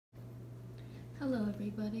Hello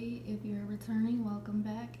everybody, if you're returning, welcome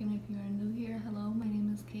back, and if you're new here, hello, my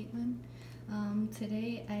name is Caitlin.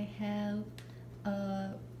 Today I have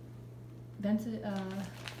a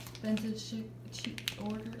vintage chic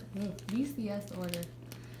order, VCS order,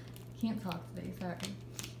 can't talk today, sorry.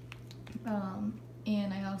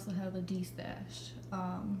 And I also have a destash.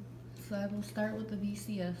 So I will start with the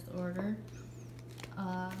VCS order.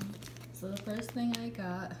 So the first thing I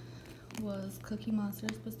got was Cookie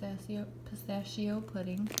Monster's pistachio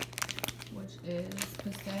pudding, which is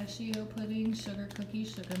pistachio pudding, sugar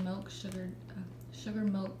cookies, sugar milk, sugar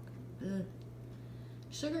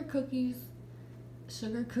cookies,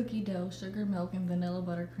 sugar cookie dough, sugar milk, and vanilla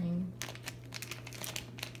buttercream.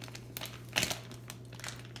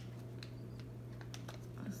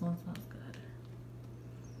 This one smells good.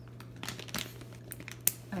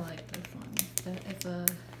 I like this one. It's a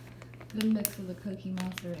good mix of the Cookie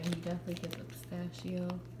Monster, and you definitely get the pistachio.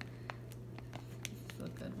 This is a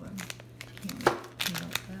good one. Can't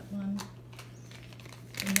melt that one.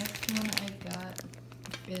 The next one I got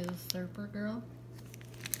is Surfer Girl,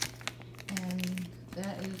 and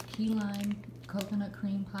that is key lime, coconut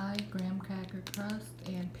cream pie, graham cracker crust,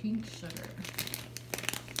 and pink sugar.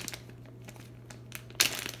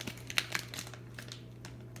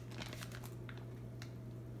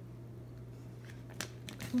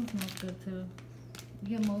 This one smells good too. You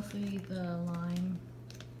get mostly the lime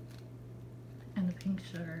and the pink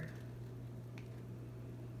sugar.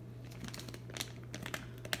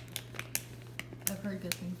 I've heard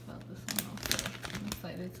good things about this one also. I'm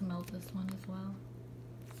excited to melt this one as well.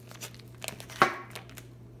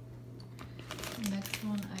 The next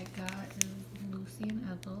one I got is Lucy and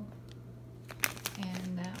Ethel,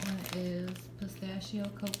 and that one is pistachio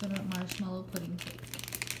coconut marshmallow pudding cake.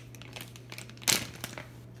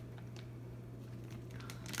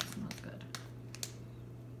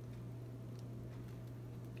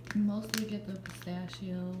 You mostly get the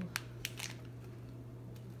pistachio.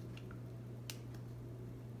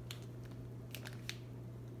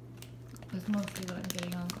 That's mostly what I'm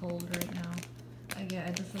getting on cold right now.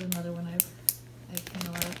 This is another one I've seen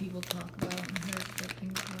a lot of people talk about and heard good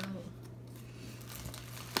things about.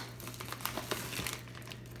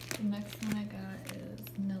 The next one I got is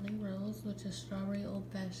Nelly Rose, which is strawberry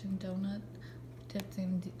old-fashioned donut dipped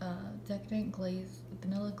in decadent glaze,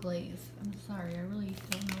 vanilla glaze. I'm sorry, I really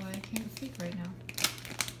don't know why I can't speak right now.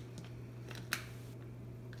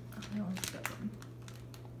 Oh, that one's good one.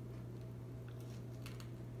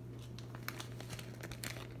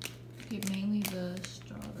 Get mainly the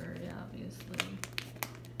strawberry, obviously.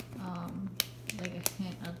 Like a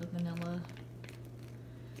hint of the vanilla.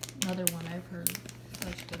 Another one I've heard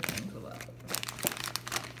such good things about.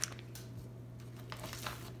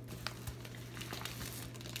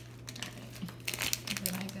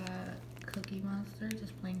 Cookie Monster,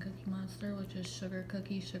 just plain Cookie Monster, which is sugar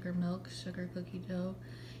cookie, sugar milk, sugar cookie dough,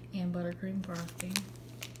 and buttercream frosting.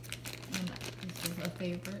 And this is a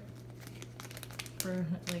favorite for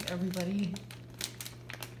like everybody.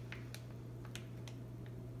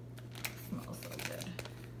 It smells so good.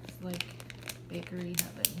 It's like bakery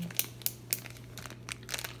heaven.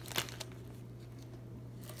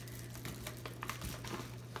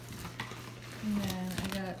 And then I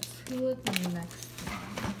got two of the next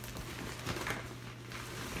one,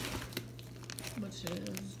 which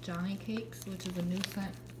is Johnny Cakes, which is a new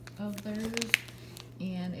scent of theirs,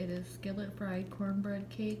 and it is skillet fried cornbread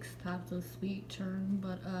cakes topped with sweet churn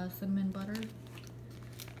cinnamon butter.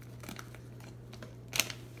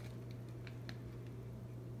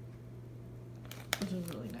 Which is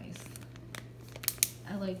really nice.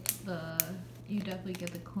 I like you definitely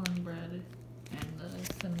get the cornbread and the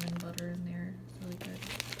cinnamon butter in there. It's really good.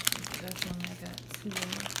 That's one I got two of.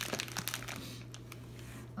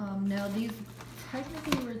 Now these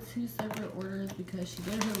technically were two separate orders because she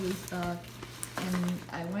did her restock, and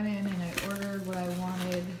I went in and I ordered what I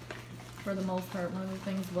wanted. For the most part, one of the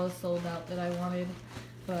things was sold out that I wanted,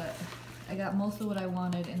 but I got most of what I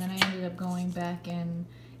wanted, and then I ended up going back and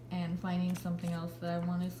finding something else that I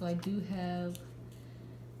wanted. So I do have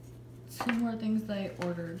two more things that I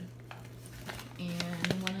ordered,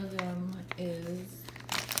 and one of them is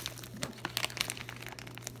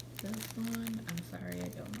this one. I'm sorry, I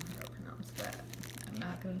don't know how to pronounce that. I'm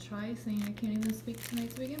not going to try, saying I can't even speak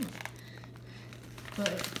tonight to begin with.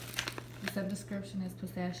 But the sub-description is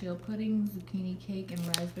pistachio pudding, zucchini cake, and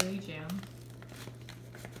raspberry jam.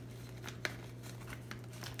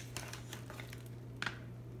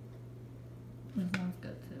 This sounds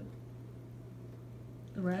good too.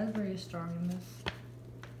 The raspberry is strong in this,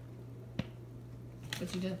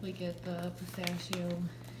 but you definitely get the pistachio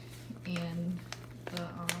and the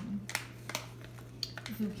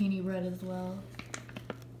zucchini red as well.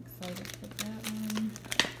 Excited for that one.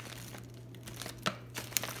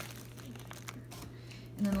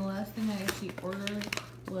 And then the last thing I actually ordered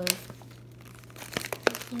was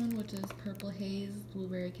this one, which is Purple Haze,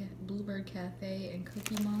 Bluebird Cafe, and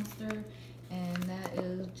Cookie Monster. And that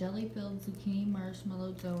is jelly-filled zucchini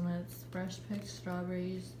marshmallow donuts, fresh picked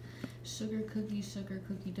strawberries, sugar cookie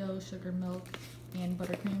dough, sugar milk, and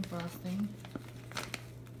buttercream frosting.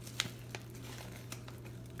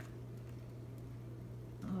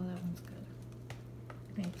 Oh, that one's good.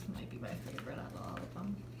 I think this might be my favorite out of all of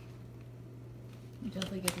them. You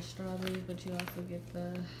definitely get the strawberries, but you also get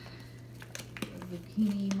the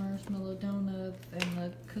zucchini marshmallow donuts and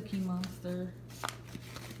the Cookie Monster. That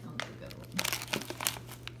one's a good one.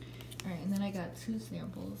 Alright, and then I got two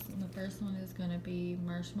samples. And the first one is going to be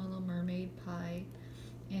Marshmallow Mermaid Pie.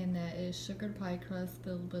 And that is sugared pie crust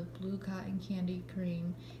filled with blue cotton candy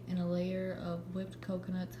cream and a layer of whipped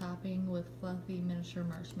coconut topping with fluffy miniature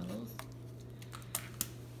marshmallows.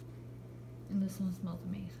 And this one smells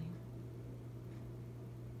amazing.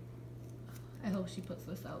 I hope she puts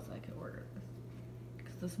this out so I can order this,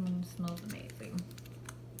 because this one smells amazing.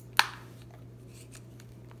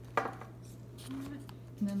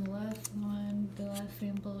 And then the last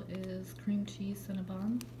sample is cream cheese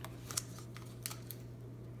Cinnabon,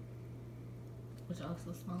 which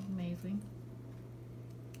also smells amazing.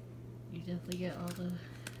 You definitely get all the,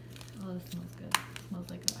 oh, this smells good. It smells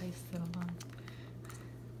like an iced Cinnabon.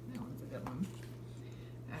 That one's a good one.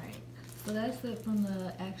 Alright, so that's it from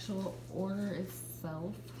the actual order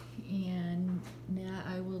itself. And now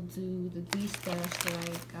I will do the destash that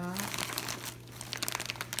I got.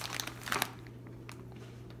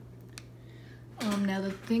 Now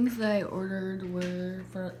the things that I ordered were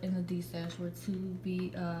in the destash were two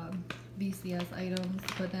BCS items,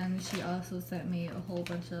 but then she also sent me a whole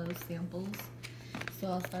bunch of samples. So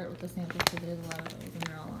I'll start with the samples because there's a lot of those and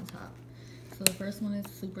they're all on top. So the first one is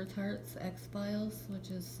Super Tarts X-Files, which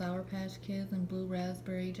is Sour Patch Kids and Blue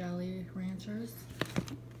Raspberry Jolly Ranchers.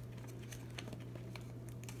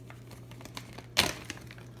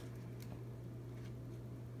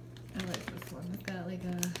 I like this one. It's got like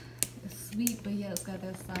it's sweet, but yeah, it's got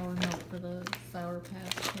that sour note for the Sour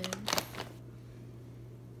Patch Kids.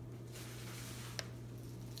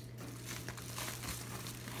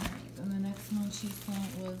 Alright, and the next one she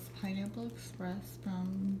sent was Pineapple Express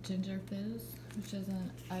from Ginger Fizz, which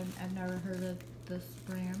isn't, I've never heard of this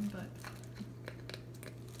brand, but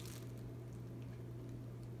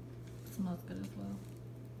it smells good as well.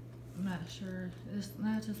 I'm not sure, it's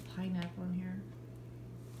not just pineapple in here.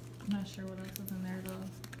 I'm not sure what else is in there though.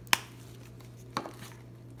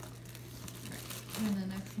 And the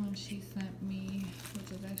next one she sent me,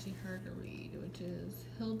 which is actually hard to read, which is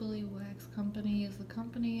Hillbilly Wax Company is the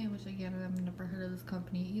company, which again I've never heard of this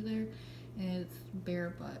company either. And it's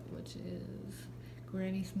Bear Butt, which is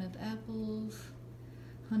Granny Smith apples,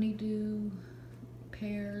 honeydew,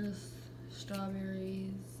 pears,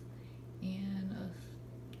 strawberries, and a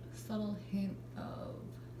subtle hint of,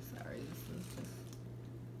 sorry, this is just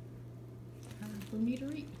hard for me to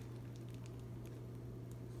read.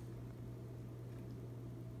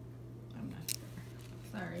 I'm not sure.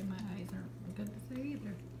 Sorry, my eyes aren't good to say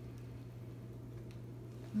either.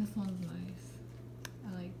 This one's nice. I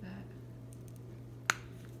like that.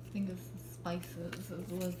 I think it's spices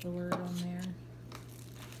was the word on there.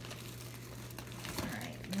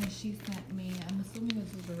 Alright, and then she sent me, I'm assuming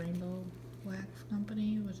this is the Rainbow Wax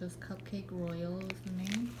Company, which is Cupcake Royal is the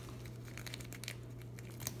name.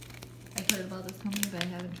 I've heard about this company, but I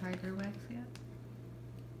haven't tried their wax yet.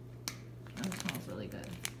 Oh, it smells really good.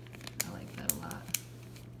 I like that a lot.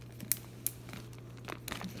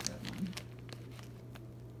 That's a good one.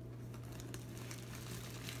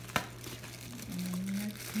 And the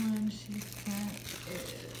next one she sent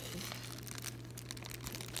is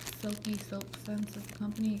Silky Soap Scents is the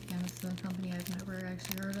company. Again, it's a company I've never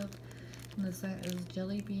actually heard of. And the scent is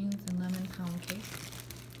Jelly Beans and Lemon Pound Cake.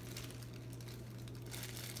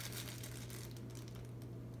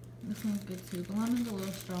 This one's good too. The lemon's a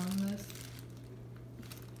little strong in this,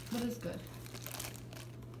 but it's good.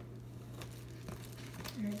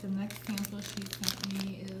 Alright, the next sample she sent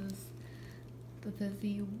me is the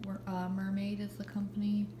Fizzy Mermaid is the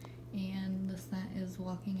company, and the scent is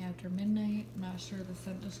Walking After Midnight. I'm not sure the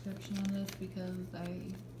scent description on this because I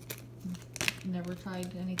never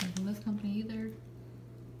tried anything from this company either.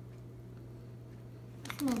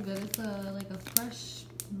 It smells good. It's like a fresh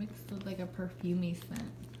mixed with like a perfumey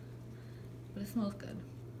scent, but it smells good.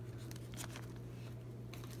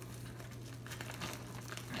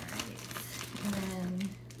 Alright, and then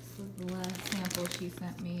this is the last sample she she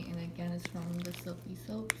sent me, and again it's from the Silky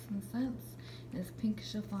Soaps and Scents. It's Pink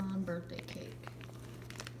Chiffon Birthday Cake.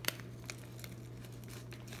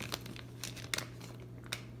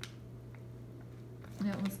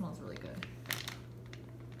 That one smells really good.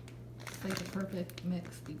 It's like the perfect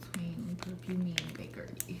mix between perfumey and bakery.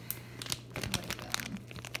 I like that one.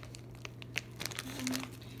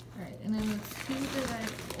 Alright, and then the two that I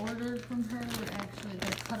ordered from her were actually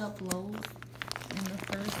the cut up loaves. And the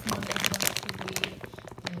first one is going to be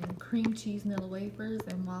cream cheese Nilla wafers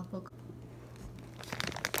and waffle.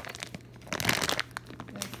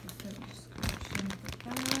 That's the subscription for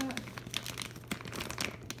that.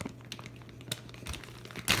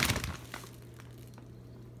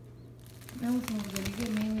 That one smells good. You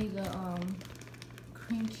get mainly the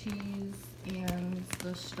cream cheese and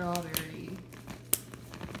the strawberry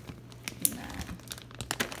in that.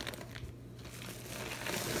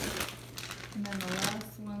 And then the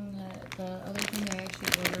last one, the other thing I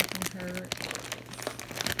actually ordered from her is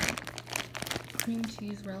cream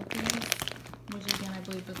cheese Ralphie's, which again I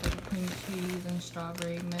believe is like a cream cheese and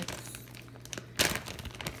strawberry mix.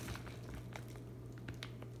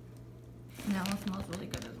 And that one smells really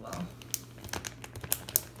good as well.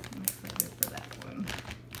 I'm excited for that one.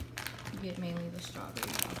 You get mainly the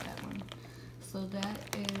strawberries off that one. So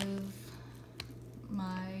that is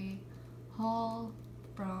my haul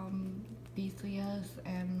from BCS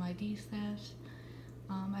and my destash.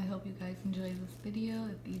 I hope you guys enjoyed this video.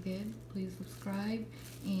 If you did, please subscribe,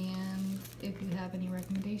 and if you have any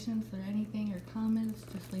recommendations or anything or comments,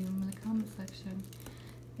 just leave them in the comment section.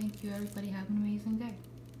 Thank you everybody. Have an amazing day.